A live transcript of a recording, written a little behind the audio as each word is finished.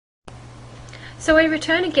So we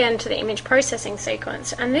return again to the image processing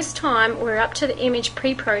sequence, and this time we're up to the image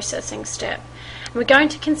pre-processing step. And we're going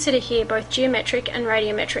to consider here both geometric and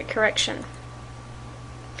radiometric correction.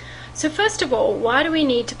 So first of all, why do we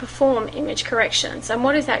need to perform image corrections, and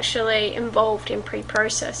what is actually involved in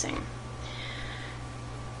pre-processing?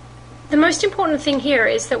 The most important thing here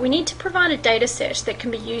is that we need to provide a data set that can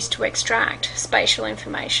be used to extract spatial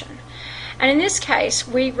information. And in this case,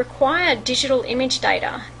 we require digital image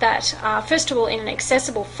data that are, first of all, in an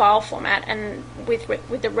accessible file format and with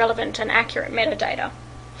the relevant and accurate metadata,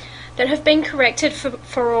 that have been corrected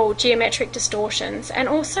for all geometric distortions and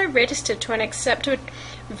also registered to an accepted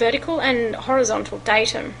vertical and horizontal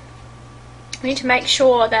datum. We need to make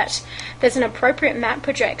sure that there's an appropriate map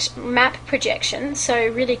projection, so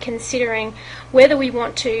really considering whether we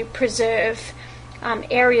want to preserve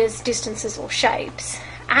areas, distances or shapes,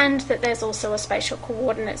 and that there's also a spatial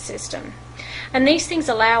coordinate system. And these things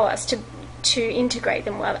allow us to integrate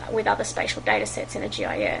them with other spatial data sets in a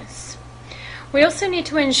GIS. We also need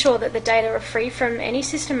to ensure that the data are free from any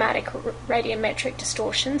systematic radiometric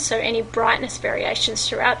distortions, so any brightness variations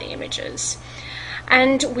throughout the images.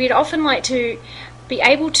 And we'd often like to be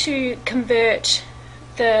able to convert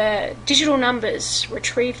the digital numbers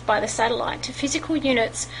retrieved by the satellite to physical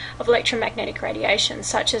units of electromagnetic radiation,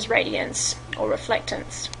 such as radiance or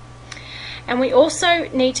reflectance. And we also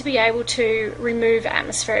need to be able to remove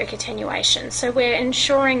atmospheric attenuation, so we're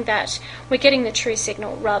ensuring that we're getting the true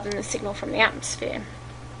signal rather than the signal from the atmosphere.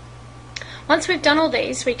 Once we've done all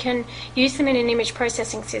these, we can use them in an image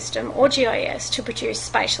processing system or GIS to produce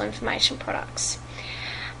spatial information products.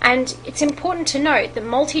 And it's important to note that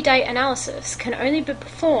multi-date analysis can only be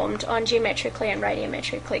performed on geometrically and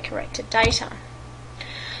radiometrically corrected data.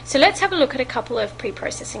 So let's have a look at a couple of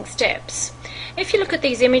pre-processing steps. If you look at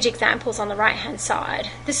these image examples on the right-hand side,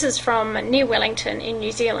 this is from near Wellington in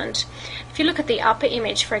New Zealand. If you look at the upper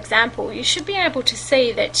image, for example, you should be able to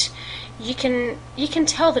see that you can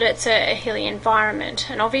tell that it's a hilly environment.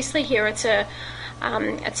 And obviously here it's a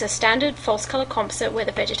standard false colour composite where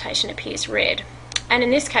the vegetation appears red. And in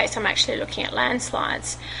this case, I'm actually looking at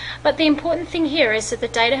landslides. But the important thing here is that the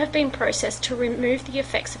data have been processed to remove the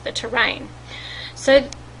effects of the terrain. So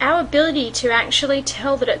our ability to actually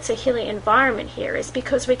tell that it's a hilly environment here is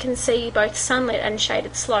because we can see both sunlit and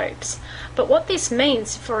shaded slopes. But what this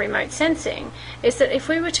means for remote sensing is that if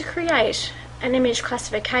we were to create an image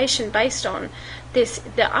classification based on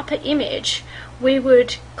the upper image, we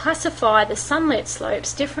would classify the sunlit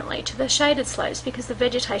slopes differently to the shaded slopes because the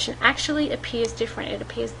vegetation actually appears different. It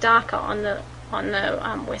appears darker on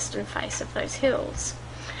the western face of those hills.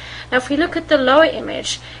 Now if we look at the lower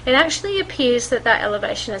image, it actually appears that that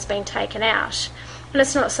elevation has been taken out. And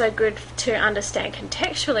it's not so good to understand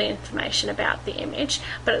contextually information about the image,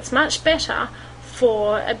 but it's much better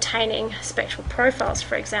for obtaining spectral profiles,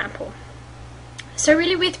 for example. So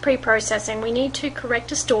really with pre-processing, we need to correct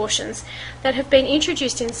distortions that have been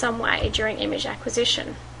introduced in some way during image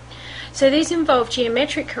acquisition. So these involve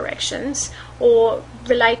geometric corrections or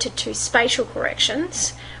related to spatial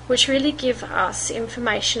corrections, which really give us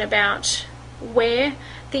information about where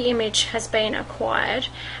the image has been acquired,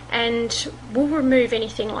 and will remove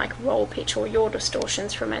anything like roll pitch or yaw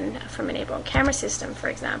distortions from an airborne camera system, for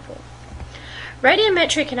example.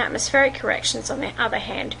 Radiometric and atmospheric corrections, on the other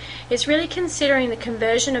hand, is really considering the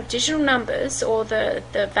conversion of digital numbers or the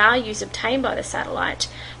values obtained by the satellite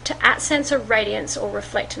to at-sensor radiance or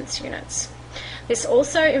reflectance units. This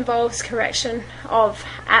also involves correction of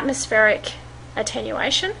atmospheric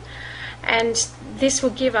attenuation, and this will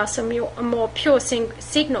give us a more pure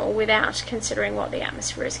signal without considering what the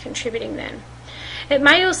atmosphere is contributing then. It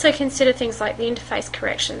may also consider things like the interface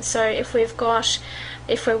correction. So if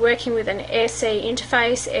we're working with an air-sea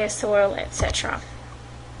interface, air-soil, etc.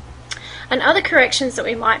 And other corrections that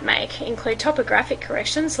we might make include topographic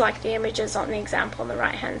corrections, like the images on the example on the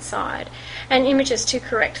right-hand side, and images to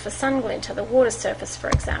correct for sun glint to the water surface, for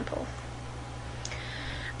example.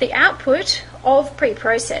 The output of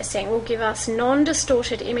pre-processing will give us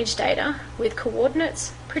non-distorted image data with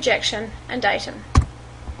coordinates, projection, and datum.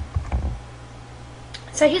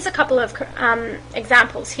 So here's a couple of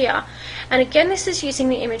examples here, and again this is using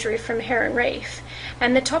the imagery from Heron Reef,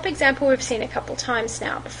 and the top example we've seen a couple times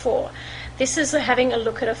now before. This is having a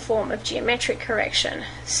look at a form of geometric correction.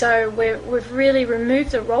 So we've really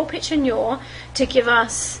removed the roll pitch and yaw to give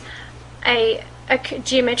us a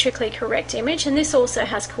geometrically correct image, and this also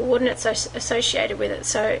has coordinates associated with it,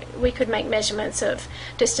 so we could make measurements of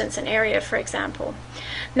distance and area, for example.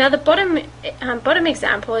 Now the bottom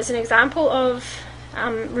example is an example of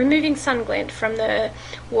removing sun glint from the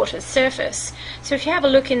water's surface. So if you have a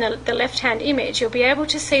look in the left-hand image, you'll be able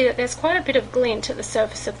to see that there's quite a bit of glint at the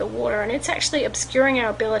surface of the water, and it's actually obscuring our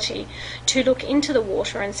ability to look into the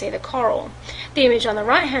water and see the coral. The image on the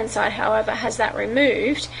right-hand side, however, has that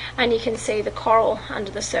removed, and you can see the coral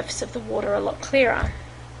under the surface of the water a lot clearer.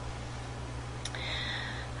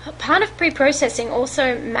 Part of pre-processing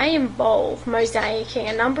also may involve mosaicing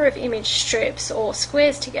a number of image strips or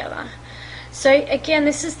squares together. So again,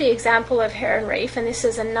 this is the example of Heron Reef, and this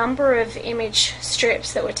is a number of image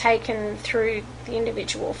strips that were taken through the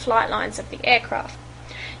individual flight lines of the aircraft.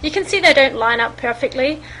 You can see they don't line up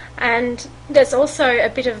perfectly, and there's also a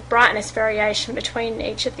bit of brightness variation between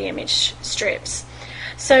each of the image strips.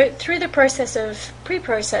 So through the process of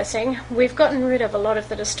pre-processing, we've gotten rid of a lot of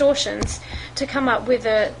the distortions to come up with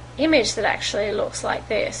an image that actually looks like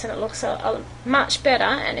this, and it looks much better,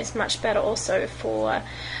 and is much better also for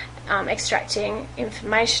extracting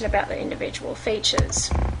information about the individual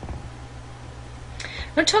features.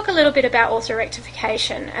 I'm going to talk a little bit about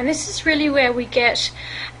auto-rectification, and this is really where we get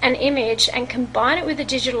an image and combine it with a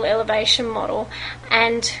digital elevation model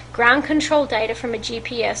and ground control data from a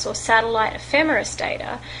GPS or satellite ephemeris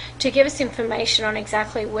data to give us information on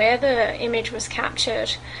exactly where the image was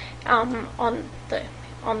captured on the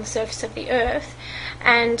surface of the Earth,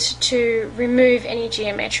 and to remove any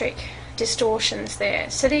geometric distortions there.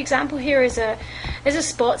 So the example here is a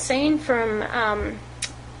spot scene from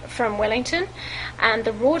Wellington, and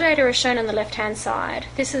the raw data is shown on the left hand side.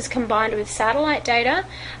 This is combined with satellite data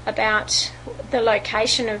about the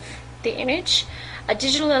location of the image, a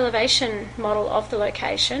digital elevation model of the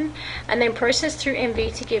location, and then processed through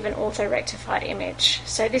MV to give an auto-rectified image.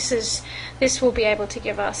 So this will be able to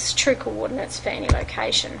give us true coordinates for any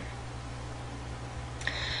location.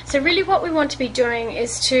 So really what we want to be doing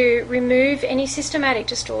is to remove any systematic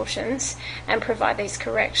distortions and provide these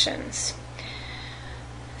corrections.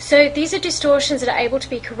 So these are distortions that are able to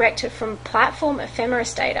be corrected from platform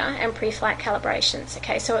ephemeris data and pre-flight calibrations.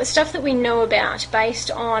 Okay, so it's stuff that we know about based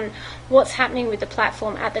on what's happening with the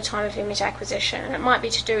platform at the time of image acquisition. And it might be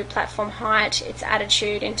to do with platform height, its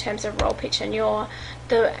attitude in terms of roll, pitch and yaw,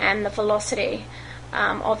 and the velocity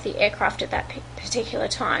of the aircraft at that particular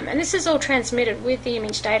time. And this is all transmitted with the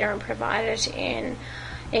image data and provided in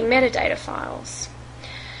metadata files.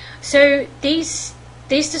 So these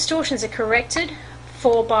distortions are corrected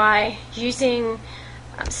by using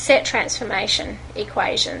set transformation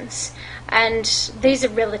equations, and these are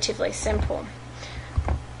relatively simple.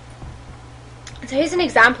 So here's an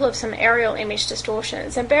example of some aerial image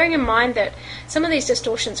distortions, and bearing in mind that some of these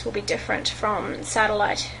distortions will be different from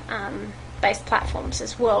satellite based platforms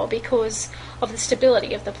as well, because of the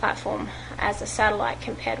stability of the platform as a satellite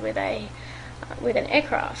compared with an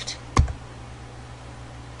aircraft.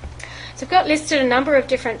 So I've got listed a number of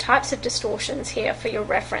different types of distortions here for your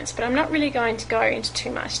reference, but I'm not really going to go into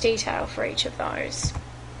too much detail for each of those.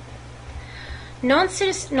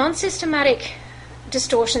 Non-systematic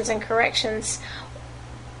distortions and corrections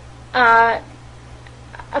are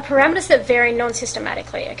parameters that vary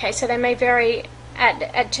non-systematically. Okay, so they may vary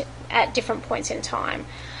at different points in time.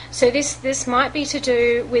 So this might be to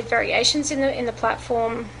do with variations in the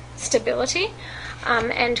platform stability,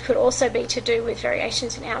 and could also be to do with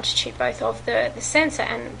variations in altitude, both of the sensor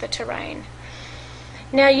and the terrain.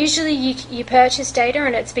 Now, usually you purchase data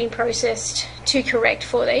and it's been processed to correct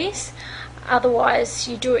for these. Otherwise,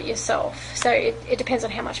 you do it yourself. So it depends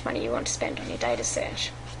on how much money you want to spend on your data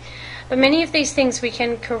set. But many of these things we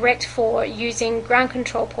can correct for using ground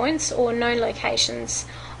control points or known locations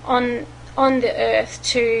on the Earth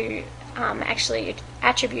to actually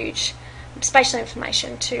attribute spatial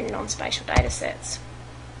information to non-spatial data sets.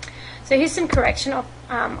 So here's some correction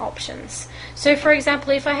options. So for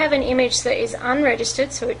example, if I have an image that is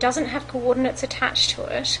unregistered, so it doesn't have coordinates attached to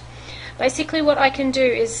it, basically what I can do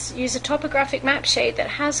is use a topographic map sheet that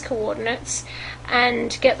has coordinates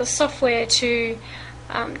and get the software to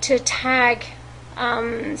tag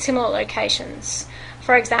similar locations.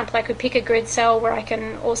 For example, I could pick a grid cell where I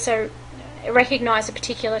can also recognize a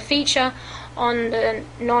particular feature on the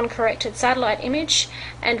non-corrected satellite image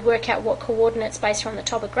and work out what coordinates based on the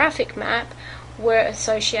topographic map were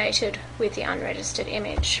associated with the unregistered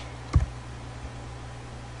image.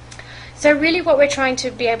 So really what we're trying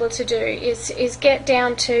to be able to do is get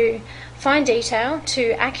down to fine detail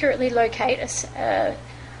to accurately locate a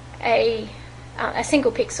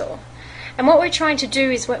single pixel. And what we're trying to do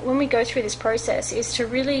is, when we go through this process, is to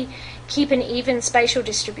really keep an even spatial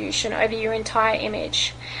distribution over your entire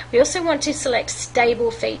image. We also want to select stable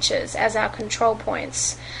features as our control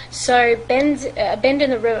points. So a bend in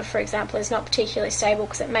the river, for example, is not particularly stable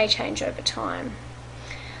because it may change over time.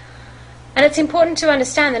 And it's important to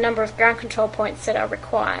understand the number of ground control points that are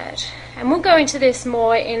required. And we'll go into this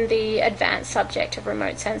more in the advanced subject of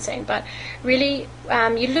remote sensing, but really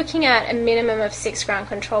you're looking at a minimum of 6 ground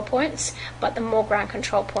control points, but the more ground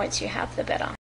control points you have, the better.